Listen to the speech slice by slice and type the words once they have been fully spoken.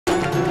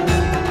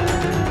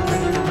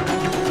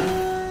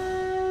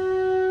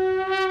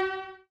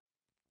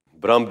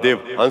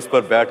ब्रह्मदेव हंस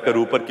पर बैठकर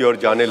ऊपर की ओर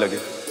जाने लगे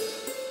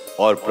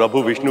और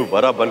प्रभु विष्णु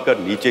वरा बनकर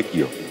नीचे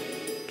की ओर।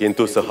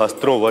 किंतु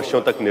सहस्त्रों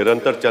वर्षों तक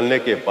निरंतर चलने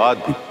के बाद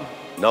भी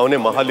न उन्हें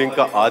महालिंग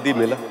का आदि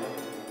मिला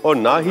और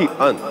ना ही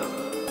अंत।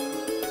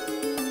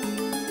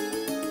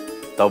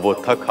 तब वो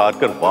थक हार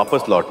कर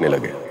वापस लौटने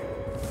लगे।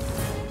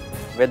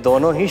 वे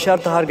दोनों ही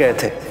शर्त हार गए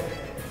थे,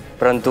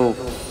 परंतु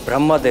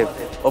ब्रह्मदेव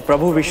और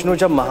प्रभु विष्णु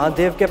जब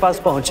महादेव के पास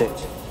पहुंचे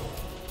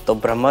तो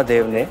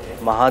ब्रह्मदेव ने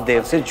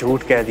महादेव से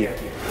झूठ कह दिया।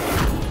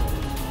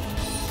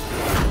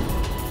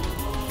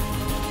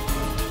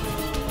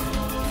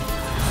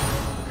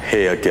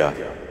 हे अज्ञा,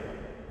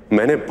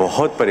 मैंने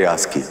बहुत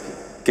प्रयास की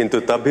किंतु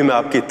तब भी मैं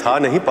आपकी था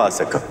नहीं पा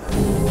सका।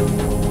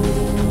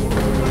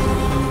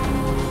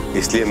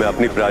 इसलिए मैं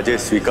अपनी पराजय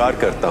स्वीकार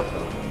करता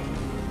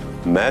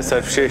हूं। मैं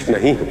सर्वश्रेष्ठ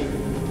नहीं हूं।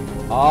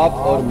 आप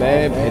और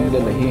मैं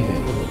भिन्न नहीं हैं।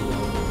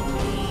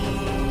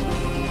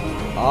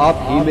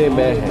 आप ही में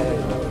मैं है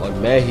और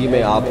मैं ही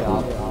में आप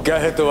हूं।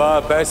 कह तो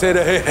आप ऐसे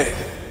रहे हैं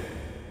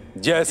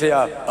जैसे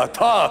आप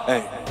अथाह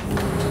हैं,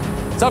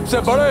 सबसे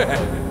बड़े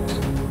हैं,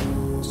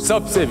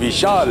 सबसे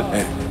विशाल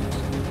हैं,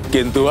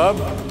 किंतु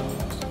अब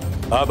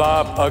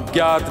आप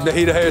अज्ञात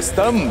नहीं रहे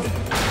स्तंभ।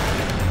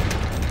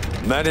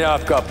 मैंने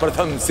आपका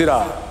प्रथम सिरा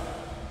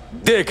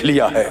देख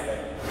लिया है।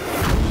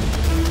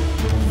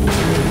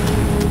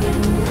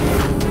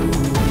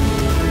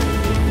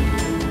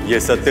 यह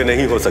सत्य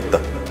नहीं हो सकता।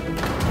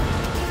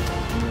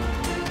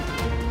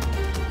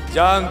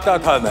 जानता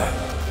था मैं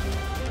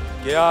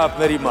कि आप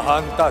मेरी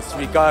महानता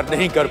स्वीकार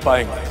नहीं कर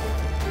पाएंगे,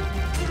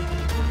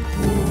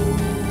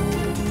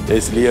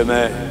 इसलिए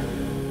मैं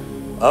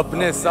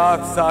अपने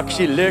साथ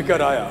साक्षी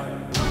लेकर आया।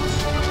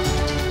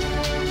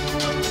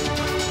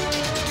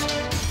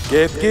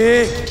 केतकी,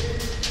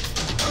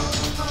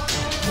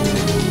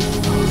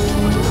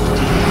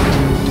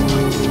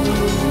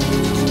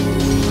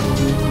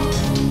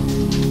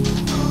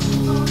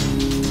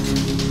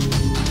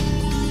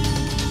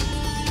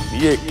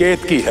 ये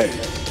केतकी है,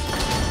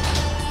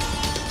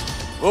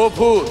 वो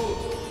भूत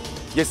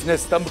जिसने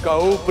स्तंभ का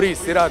ऊपरी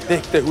सिरा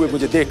देखते हुए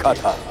मुझे देखा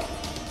था,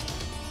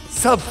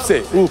 सबसे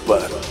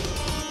ऊपर।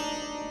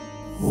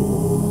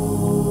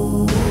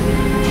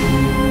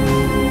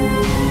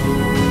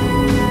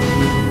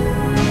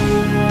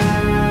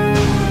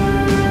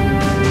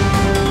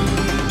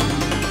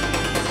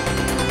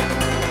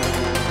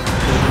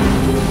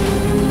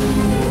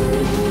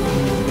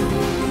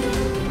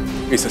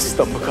 इस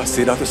स्तंभ का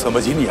सिरा तो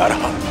समझ ही नहीं आ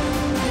रहा,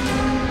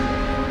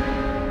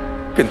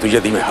 किंतु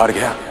यदि मैं हार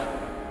गया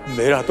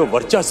मेरा तो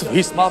वर्चस्व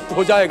भी समाप्त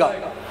हो जाएगा।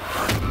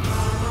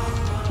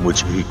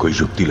 मुझे ही कोई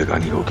युक्ति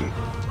लगानी होगी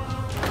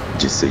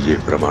जिससे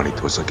यह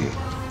प्रमाणित हो सके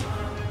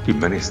कि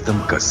मैंने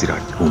स्तंभ का सिरा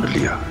ढूंढ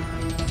लिया।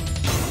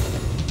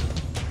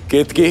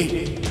 केतकी,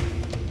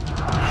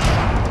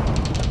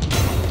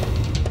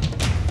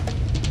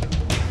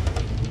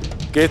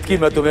 केतकी,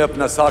 मैं तुम्हें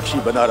अपना साक्षी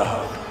बना रहा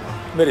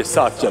हूं, मेरे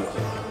साथ चलो।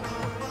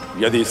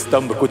 यदि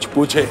स्तंभ कुछ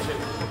पूछे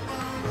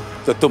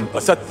तो तुम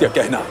असत्य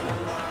कहना।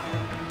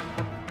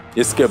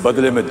 इसके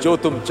बदले में जो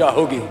तुम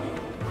चाहोगी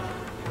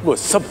वो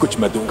सब कुछ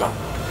मैं दूंगा।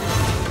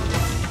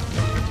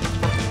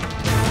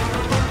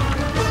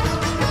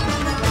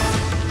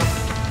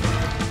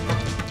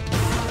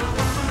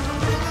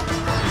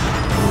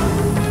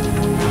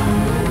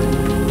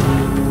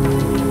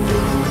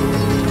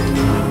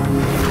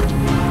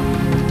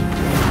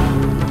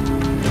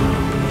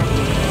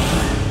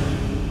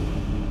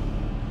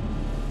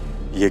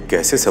 ये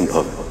कैसे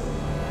संभव है?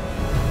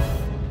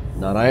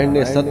 नारायण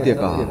ने सत्य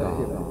कहा,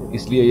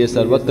 इसलिए ये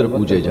सर्वत्र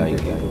पूजे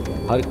जाएंगे।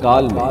 हर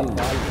काल में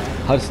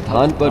हर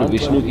स्थान पर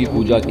विष्णु की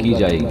पूजा की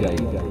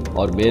जाएगी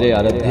और मेरे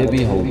आराध्य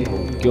भी होंगे,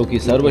 क्योंकि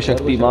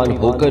सर्वशक्तिमान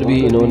होकर भी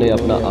इन्होंने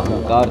अपना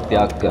अहंकार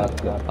त्याग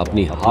कर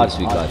अपनी हार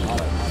स्वीकार की।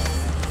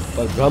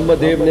 पर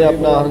ब्रह्मदेव ने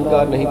अपना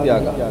अहंकार नहीं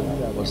त्यागा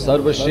और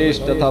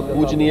सर्वश्रेष्ठ तथा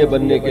पूजनीय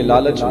बनने के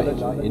लालच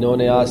में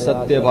इन्होंने आज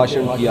सत्य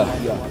भाषण किया है,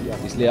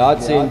 इसलिए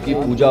आज से इनकी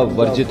पूजा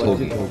वर्जित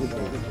होगी।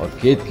 और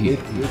केतकी,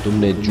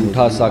 तुमने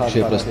झूठा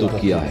साक्ष्य प्रस्तुत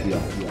किया है,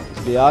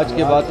 इसलिए आज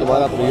के बाद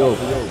तुम्हारा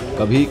प्रयोग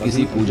कभी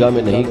किसी पूजा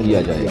में नहीं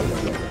किया जाएगा।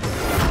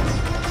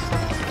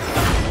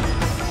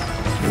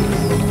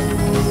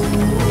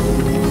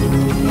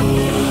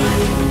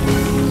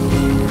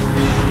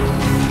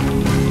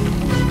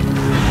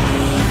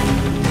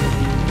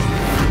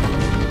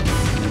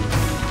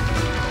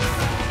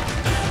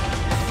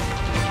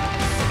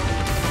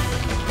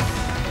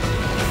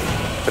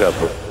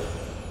 प्रभु,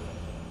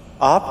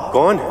 आप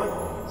कौन हैं?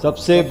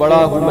 सबसे बड़ा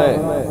हूं मैं,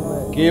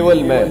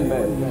 केवल मैं,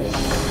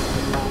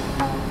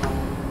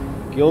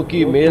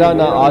 क्योंकि मेरा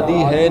ना आदि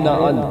है ना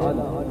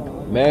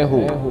अंत। मैं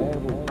हूं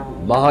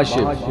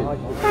महाशिव।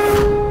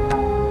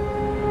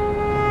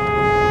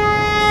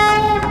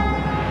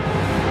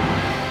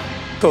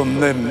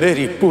 तुमने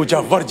मेरी पूजा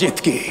वर्जित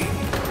की,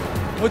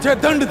 मुझे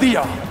दंड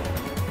दिया।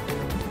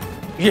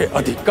 ये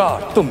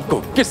अधिकार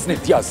तुमको किसने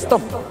दिया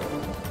स्तंभ?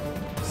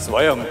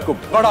 स्वयं को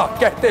बड़ा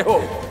कहते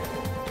हो,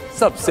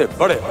 सबसे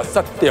बड़े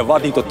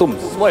असत्यवादी तो तुम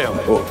स्वयं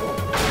हो,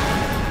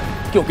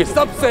 क्योंकि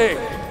सबसे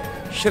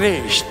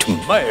श्रेष्ठ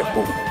मैं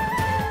हूं।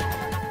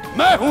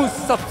 मैं हूं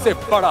सबसे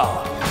बड़ा,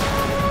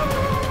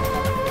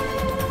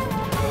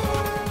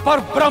 पर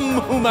ब्रह्म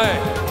हूं मैं।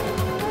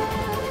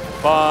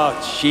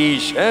 5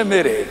 शीश हैं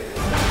मेरे,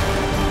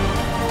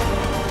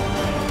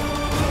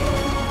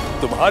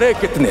 तुम्हारे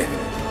कितने?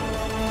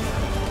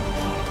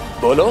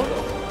 बोलो,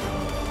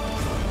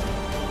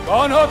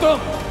 कौन हो तुम?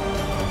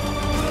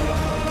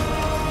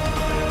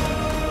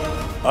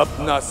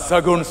 अपना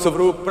सगुण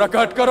स्वरूप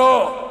प्रकट करो।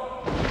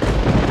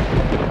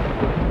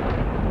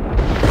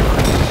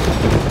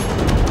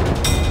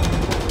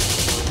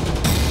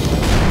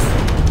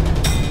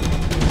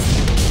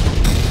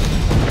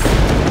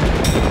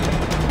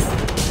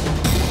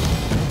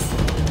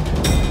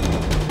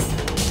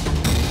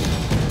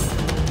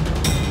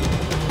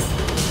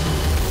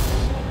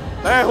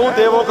 मैं हूं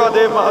देवों का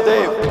देव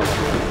महादेव।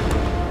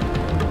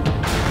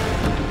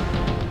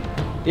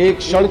 एक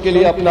क्षण के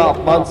लिए अपना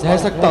अपमान सह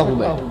सकता हूं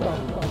मैं,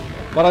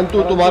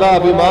 परंतु तुम्हारा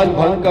अभिमान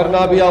भंग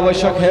करना भी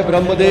आवश्यक है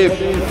ब्रह्मदेव।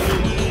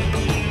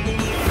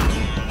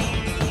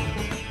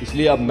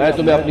 इसलिए अब मैं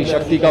तुम्हें अपनी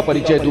शक्ति का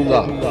परिचय दूंगा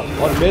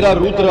और मेरा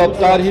रुद्र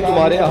अवतार ही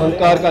तुम्हारे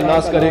अहंकार का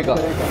नाश करेगा,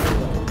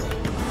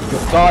 जो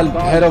काल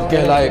भैरव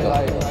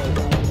कहलाएगा।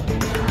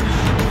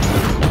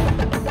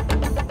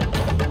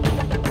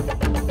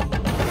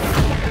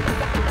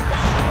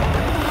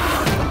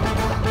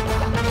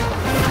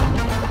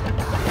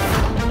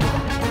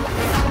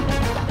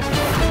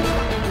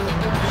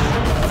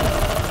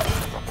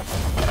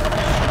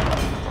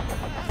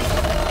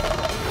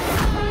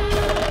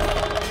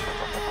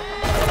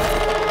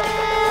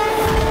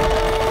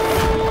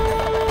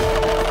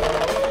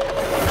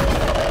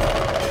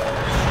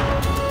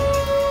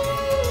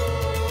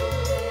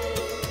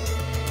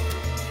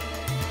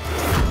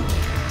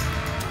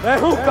 मैं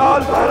हूं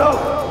काल भैरव,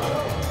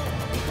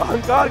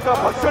 अहंकार का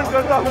भक्षण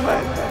करता हूं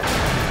मैं।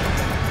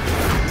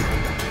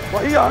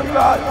 वही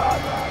अहंकार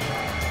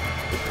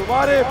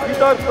तुम्हारे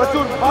भीतर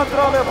प्रचुर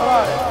मात्रा में भरा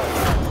है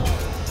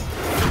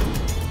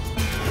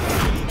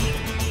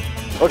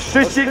और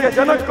सृष्टि के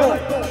जनक को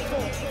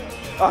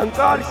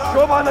अहंकार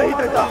शोभा नहीं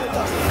देता।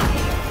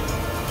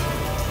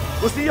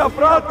 उसी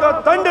अपराध का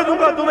दंड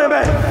दूंगा तुम्हें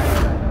मैं।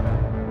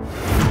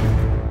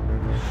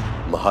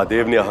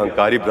 महादेव ने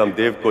अहंकारी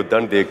ब्रह्मदेव को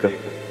दंड देकर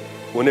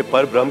उन्हें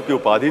पर ब्रह्म की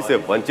उपाधि से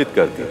वंचित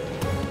कर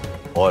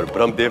दिया और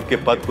ब्रह्मदेव के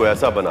पद को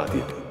ऐसा बना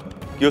दिया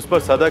कि उस पर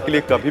सदा के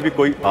लिए कभी भी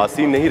कोई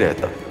आसीन नहीं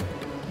रहता।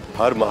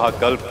 हर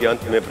महाकल्प के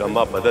अंत में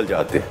ब्रह्मा बदल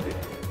जाते हैं।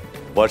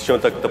 वर्षों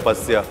तक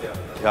तपस्या,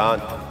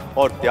 ध्यान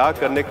और त्याग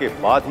करने के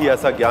बाद ही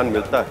ऐसा ज्ञान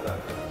मिलता है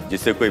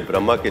जिससे कोई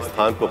ब्रह्मा के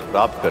स्थान को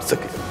प्राप्त कर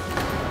सके।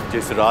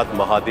 जिस रात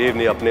महादेव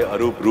ने अपने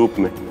अरूप रूप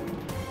में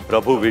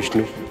प्रभु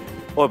विष्णु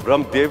और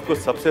ब्रह्मदेव को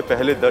सबसे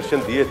पहले दर्शन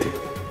दिए थे,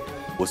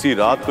 उसी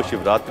रात को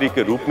शिवरात्रि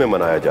के रूप में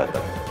मनाया जाता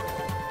है।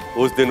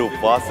 उस दिन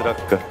उपवास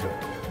रखकर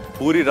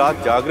पूरी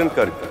रात जागरण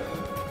करके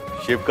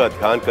शिव का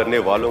ध्यान करने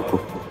वालों को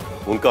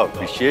उनका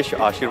विशेष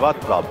आशीर्वाद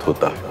प्राप्त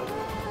होता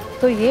है।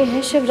 तो ये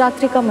है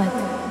शिवरात्रि का महत्व।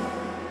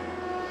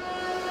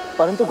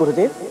 परंतु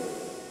गुरुदेव,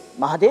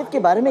 महादेव के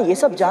बारे में ये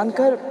सब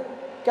जानकर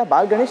क्या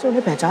बाल गणेश ने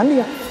उन्हें पहचान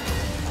लिया?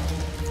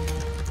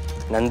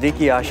 नंदी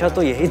की आशा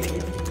तो यही थी।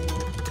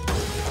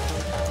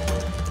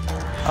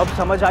 अब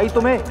समझ आई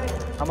तुम्हें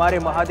हमारे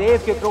महादेव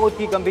के क्रोध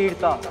की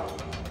गंभीरता।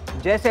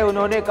 जैसे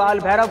उन्होंने काल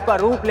भैरव का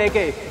रूप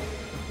लेके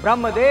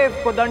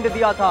ब्रह्मदेव को दंड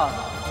दिया था,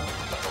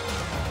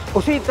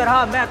 उसी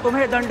तरह मैं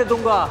तुम्हें दंड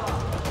दूंगा।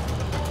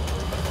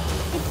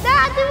 इतना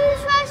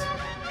आत्मविश्वास!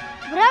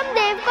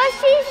 ब्रह्मदेव का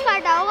शीश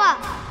काटा होगा,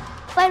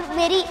 पर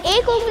मेरी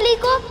एक उंगली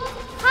को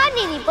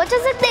हानि नहीं पहुंचा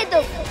सकते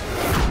तुम।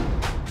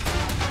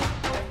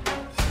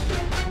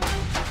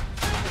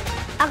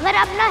 अगर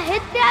अपना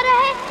हित प्यारा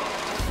है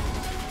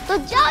तो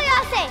जाओ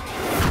यहाँ से,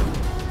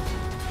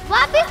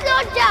 वापिस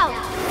लौट जाओ।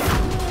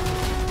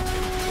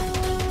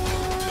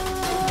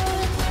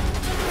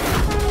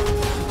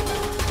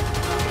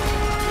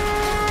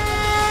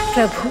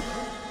 प्रभु,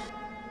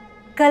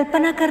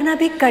 कल्पना करना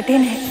भी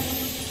कठिन है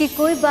कि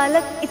कोई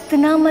बालक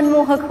इतना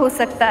मनमोहक हो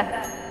सकता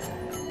है।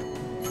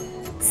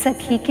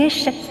 सखी के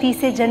शक्ति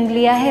से जन्म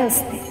लिया है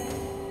उसने।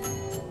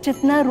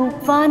 जितना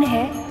रूपवान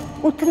है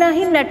उतना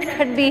ही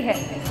नटखट भी है।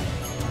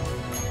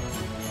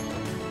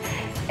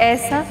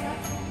 ऐसा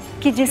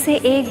कि जिसे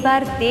एक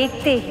बार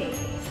देखते ही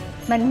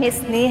मन में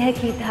स्नेह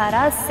की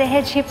धारा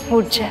सहज ही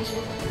फूट जाए।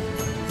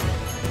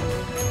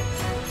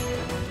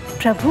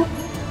 प्रभु,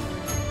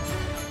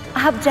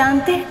 आप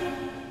जानते हैं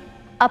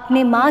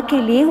अपने माँ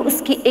के लिए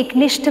उसकी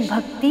एकनिष्ठ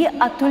भक्ति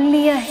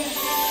अतुलनीय है।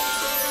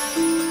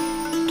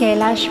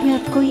 कैलाश में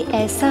अब कोई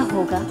ऐसा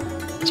होगा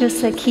जो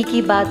सखी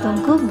की बातों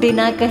को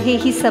बिना कहे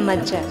ही समझ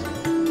जाए।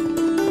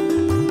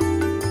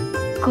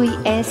 कोई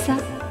ऐसा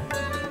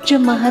जो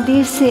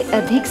महादेव से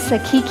अधिक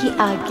सखी की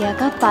आज्ञा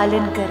का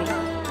पालन करे।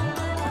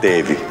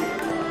 देवी,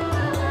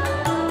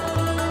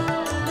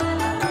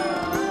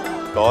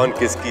 कौन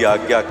किसकी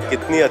आज्ञा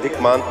कितनी अधिक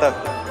मानता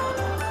है,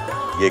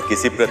 ये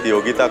किसी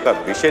प्रतियोगिता का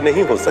विषय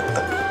नहीं हो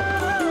सकता।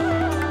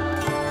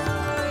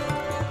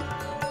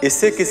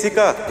 इससे किसी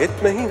का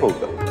हित नहीं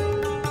होगा।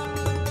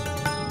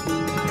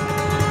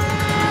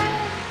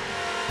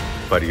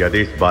 पर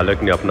यदि इस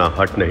बालक ने अपना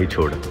हठ नहीं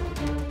छोड़ा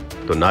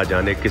तो ना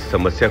जाने किस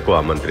समस्या को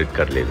आमंत्रित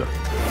कर लेगा।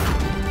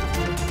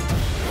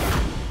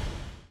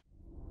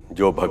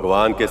 जो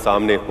भगवान के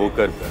सामने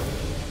होकर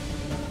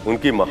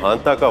उनकी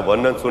महानता का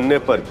वर्णन सुनने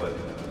पर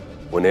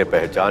उन्हें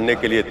पहचानने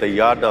के लिए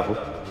तैयार ना हो,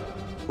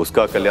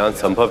 उसका कल्याण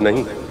संभव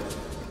नहीं।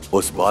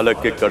 उस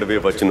बालक के कड़वे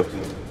वचनों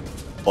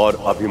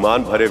और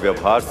अभिमान भरे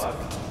व्यवहार से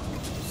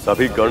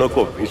सभी गणों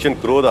को भीषण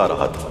क्रोध आ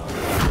रहा था।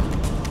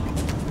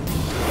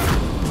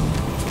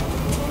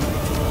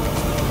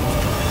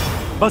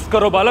 बस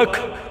करो बालक,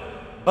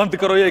 बंद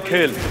करो ये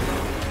खेल।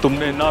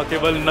 तुमने ना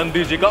केवल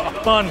नंदी जी का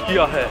अपमान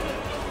किया है,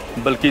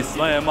 बल्कि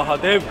स्वयं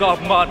महादेव का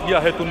अपमान किया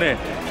है तूने।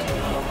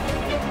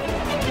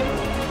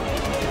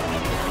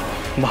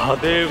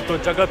 महादेव तो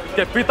जगत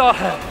के पिता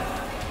है।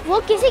 वो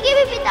किसी के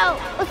भी पिता हो,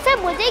 उससे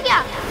मुझे क्या?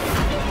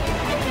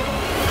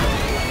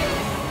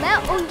 मैं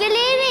उनके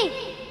लिए नहीं,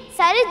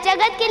 सारे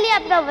जगत के लिए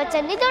अपना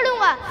वचन नहीं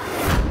तोड़ूंगा।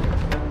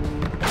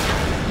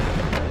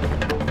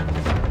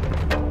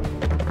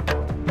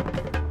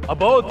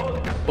 अबोध,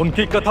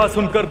 उनकी कथा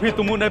सुनकर भी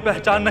तुम उन्हें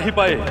पहचान नहीं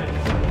पाए।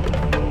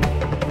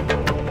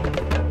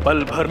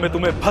 पल भर में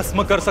तुम्हें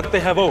भस्म कर सकते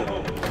हैं वो।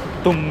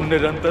 तुम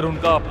निरंतर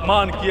उनका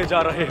अपमान किए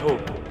जा रहे हो।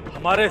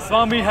 हमारे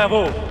स्वामी हैं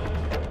वो।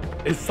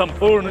 इस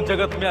संपूर्ण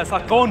जगत में ऐसा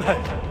कौन है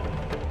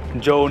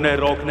जो उन्हें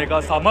रोकने का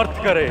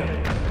सामर्थ्य करे?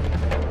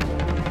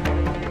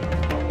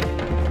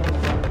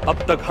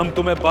 अब तक हम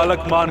तुम्हें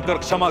बालक मानकर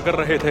क्षमा कर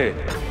रहे थे,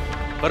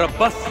 पर अब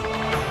बस।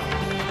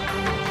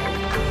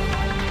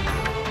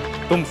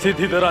 तुम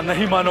सीधी तरह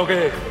नहीं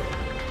मानोगे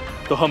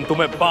तो हम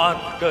तुम्हें बांध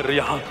कर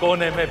यहां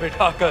कोने में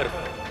बिठाकर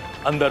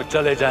अंदर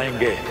चले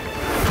जाएंगे।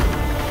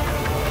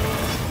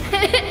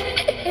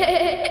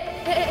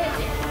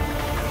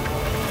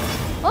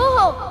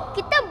 ओहो,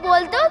 कितना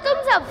बोलते हो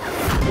तुम सब।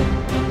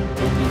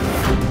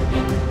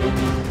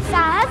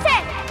 साहस है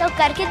तो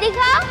करके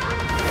दिखाओ।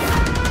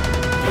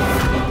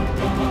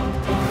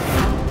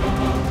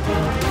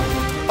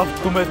 अब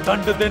तुम्हें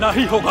दंड देना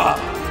ही होगा।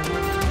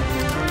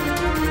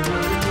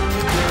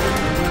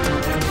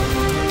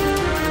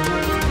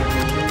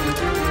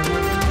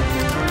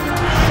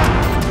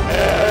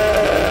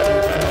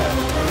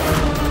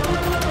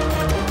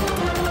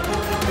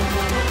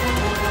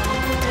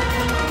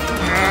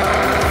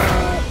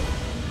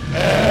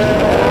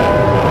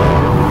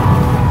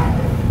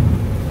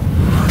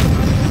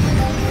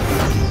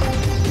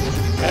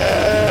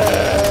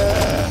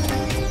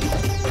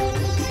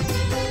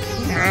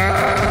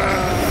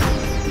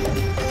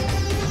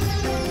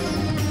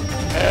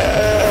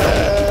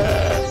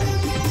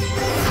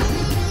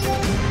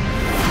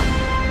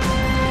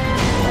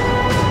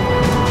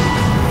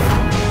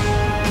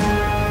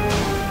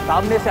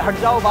 सामने से हट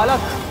जाओ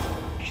बालक,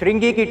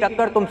 श्रृंगी की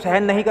टक्कर तुम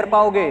सहन नहीं कर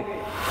पाओगे।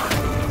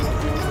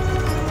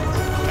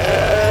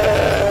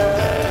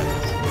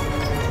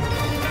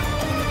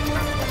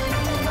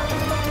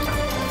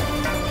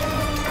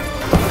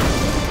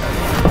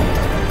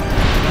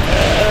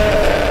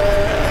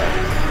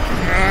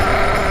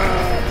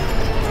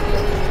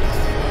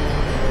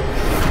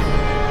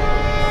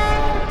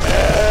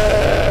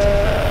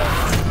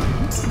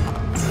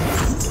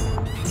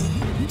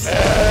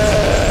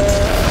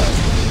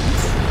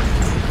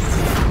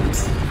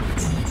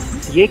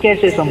 ये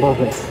कैसे संभव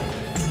है?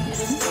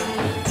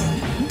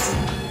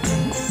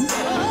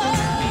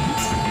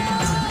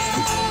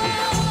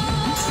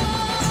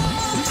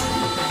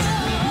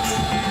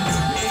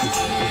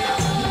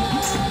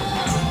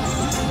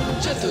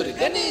 चतुर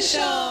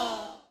गणेशा।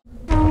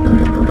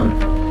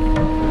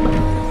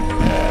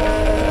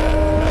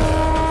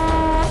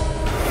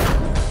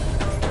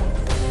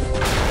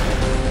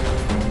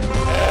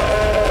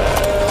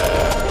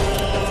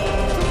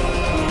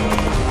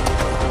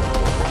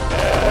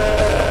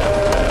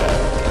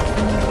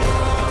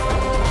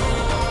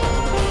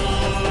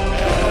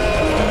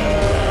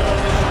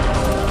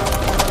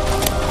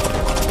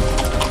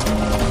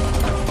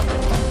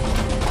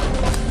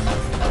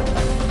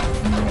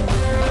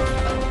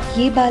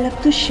 ये बालक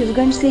तो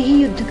शिवगण से ही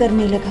युद्ध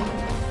करने लगा।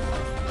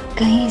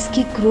 कहीं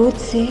इसके क्रोध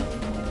से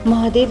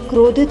महादेव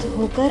क्रोधित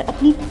होकर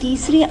अपनी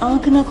तीसरी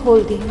आंख न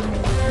खोल दे।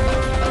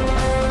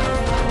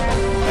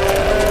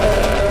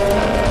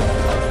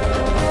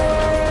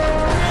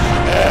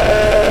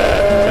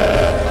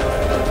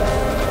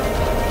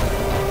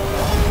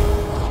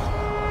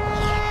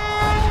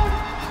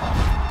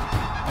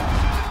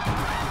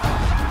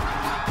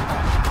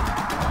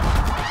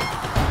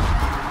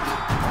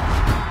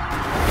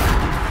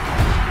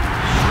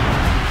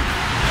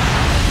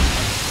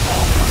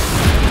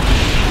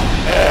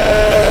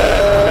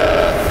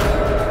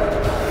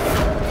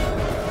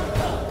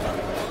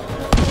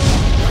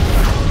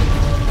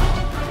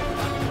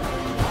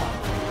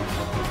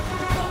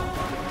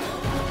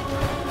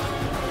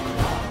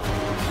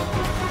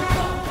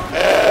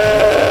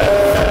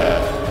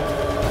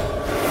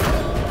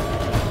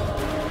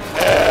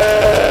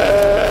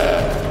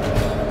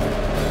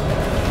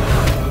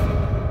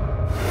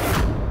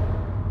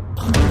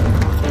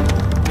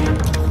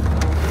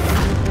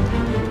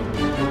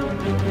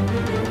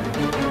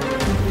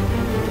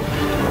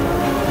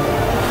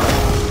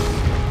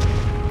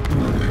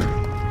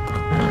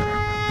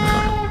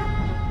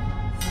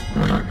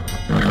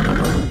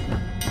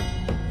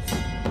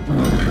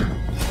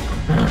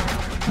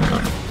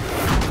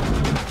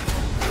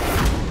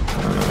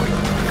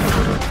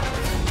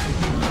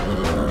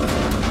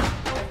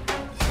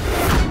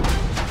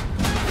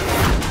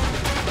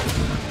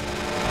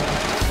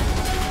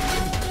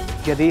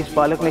 यदि इस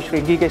बालक ने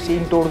श्रृंगी के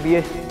सींग तोड़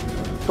दिए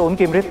तो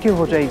उनकी मृत्यु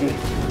हो जाएगी।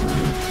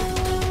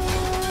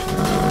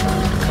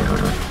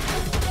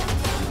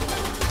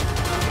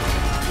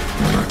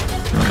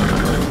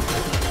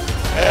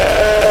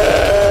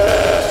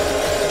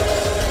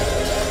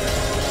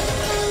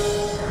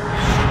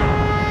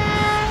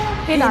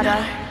 हे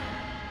नारायण।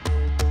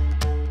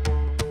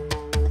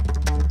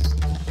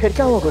 फिर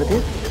क्या हुआ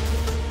गुरुदेव?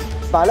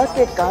 बालक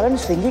के कारण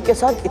श्रृंगी के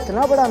साथ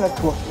इतना बड़ा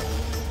अनर्थ हुआ,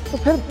 तो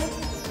फिर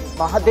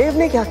महादेव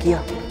ने क्या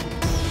किया?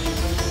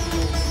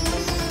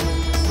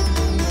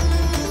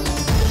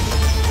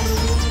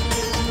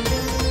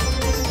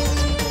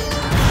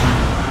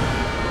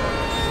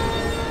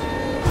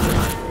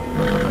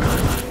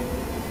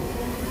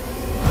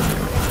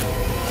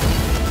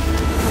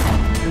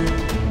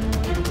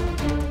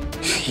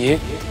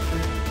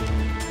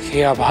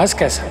 ये आभास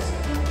कैसा?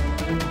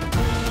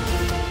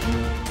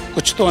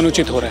 कुछ तो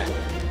अनुचित हो रहा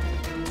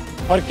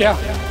है। और क्या?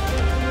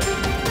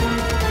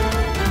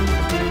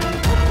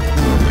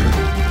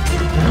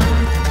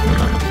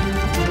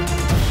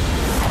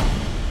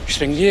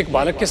 श्रृंगी एक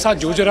बालक के साथ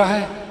जूझ रहा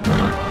है।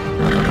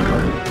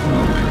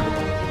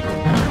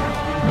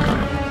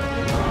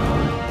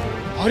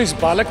 और इस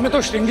बालक में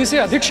तो श्रृंगी से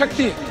अधिक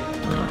शक्ति है।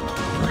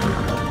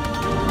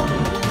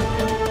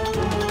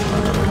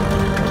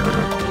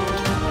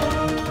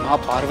 मां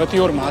पार्वती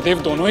और महादेव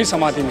दोनों ही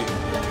समाधि में।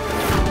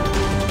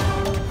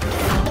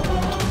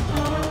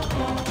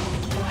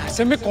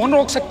 ऐसे में कौन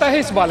रोक सकता है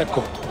इस बालक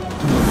को?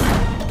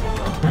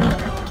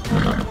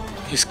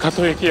 इसका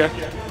तो एक ही है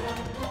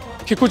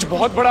कि कुछ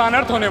बहुत बड़ा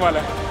अनर्थ होने वाला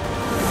है।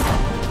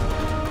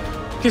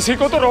 किसी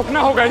को तो रोकना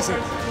होगा इसे।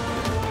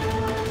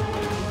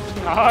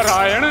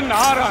 नारायण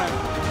नारायण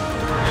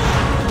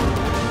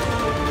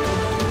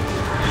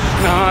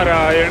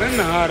नारायण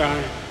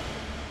नारायण।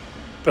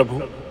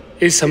 प्रभु,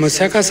 इस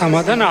समस्या का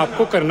समाधान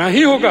आपको करना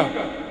ही होगा,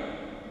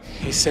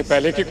 इससे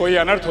पहले कि कोई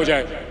अनर्थ हो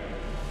जाए।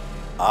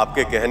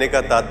 आपके कहने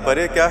का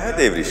तात्पर्य क्या है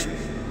देव ऋषि?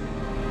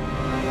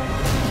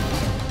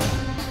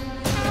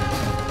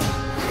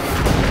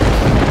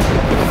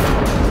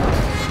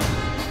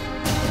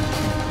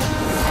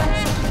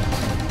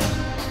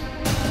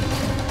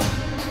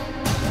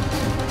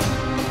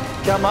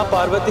 क्या माँ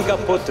पार्वती का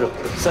पुत्र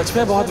सच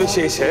में बहुत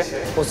विशेष है?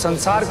 वो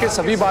संसार के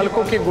सभी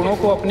बालकों के गुणों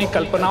को अपनी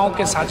कल्पनाओं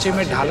के सांचे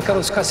में ढालकर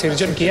उसका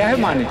सृजन किया है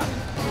माँ ने।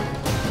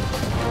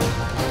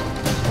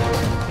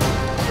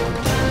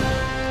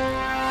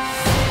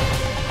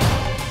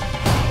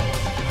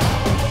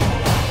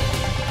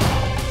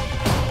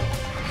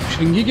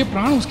 श्रृंगी के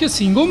प्राण उसके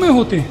सींगों में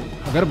होते हैं।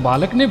 अगर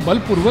बालक ने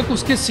बलपूर्वक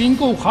उसके सींग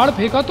को उखाड़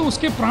फेंका तो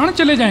उसके प्राण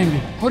चले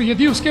जाएंगे, और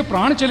यदि उसके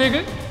प्राण चले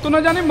गए तो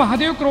न जाने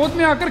महादेव क्रोध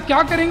में आकर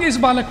क्या करेंगे इस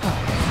बालक का।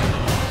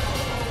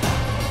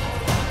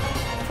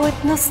 वो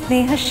इतना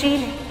स्नेहशील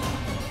है,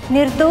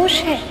 निर्दोष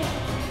है,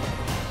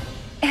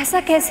 ऐसा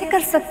कैसे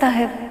कर सकता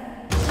है?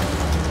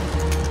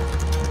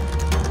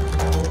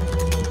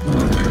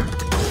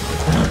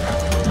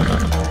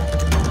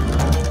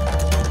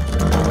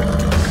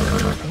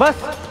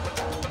 बस,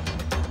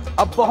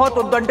 अब बहुत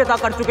उद्दंडता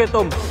कर चुके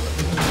तुम।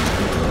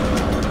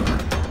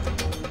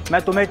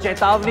 मैं तुम्हें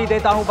चेतावनी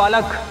देता हूं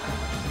बालक,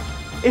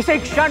 इसे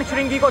क्षण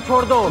श्रृंगी को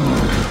छोड़ दो।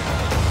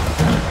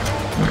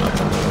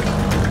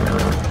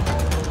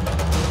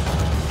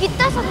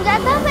 कितना समझाया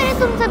था मैंने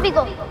तुम सभी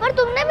को, पर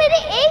तुमने मेरी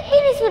एक भी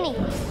नहीं सुनी।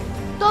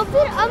 तो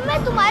फिर अब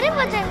मैं तुम्हारे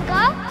वचन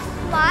का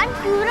मान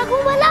क्यों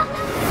रखूं भला?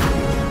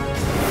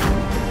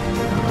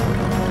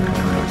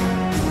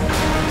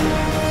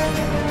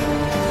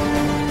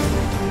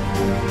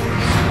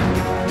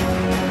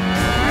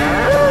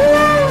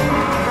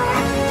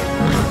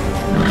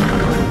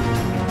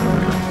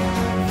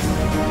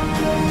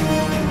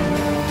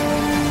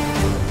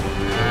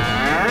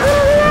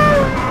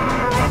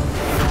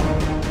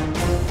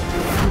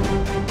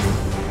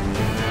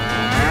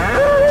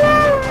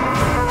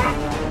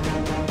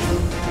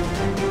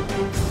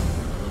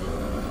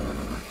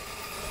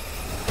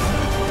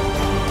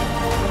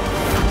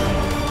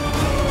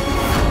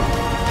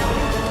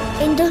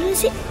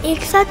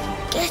 एक साथ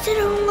कैसे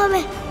रहूंगा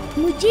मैं?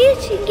 मुझे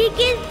श्रृंगी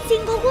के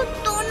सिंगों को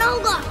तोड़ना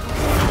होगा।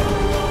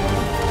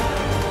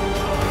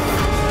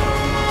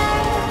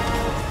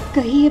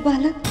 कहीं ये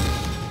बालक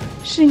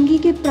श्रृंगी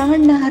के प्राण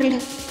न हर ले,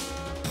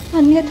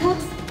 अन्यथा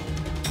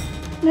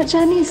न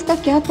जाने इसका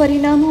क्या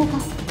परिणाम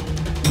होगा।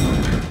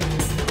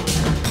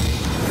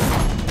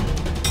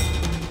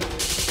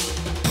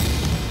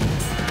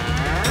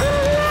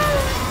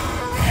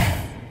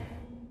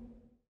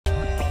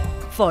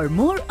 For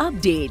more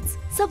updates,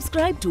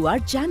 subscribe to our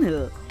channel,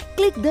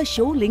 click the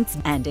show links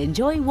and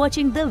enjoy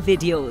watching the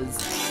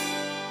videos.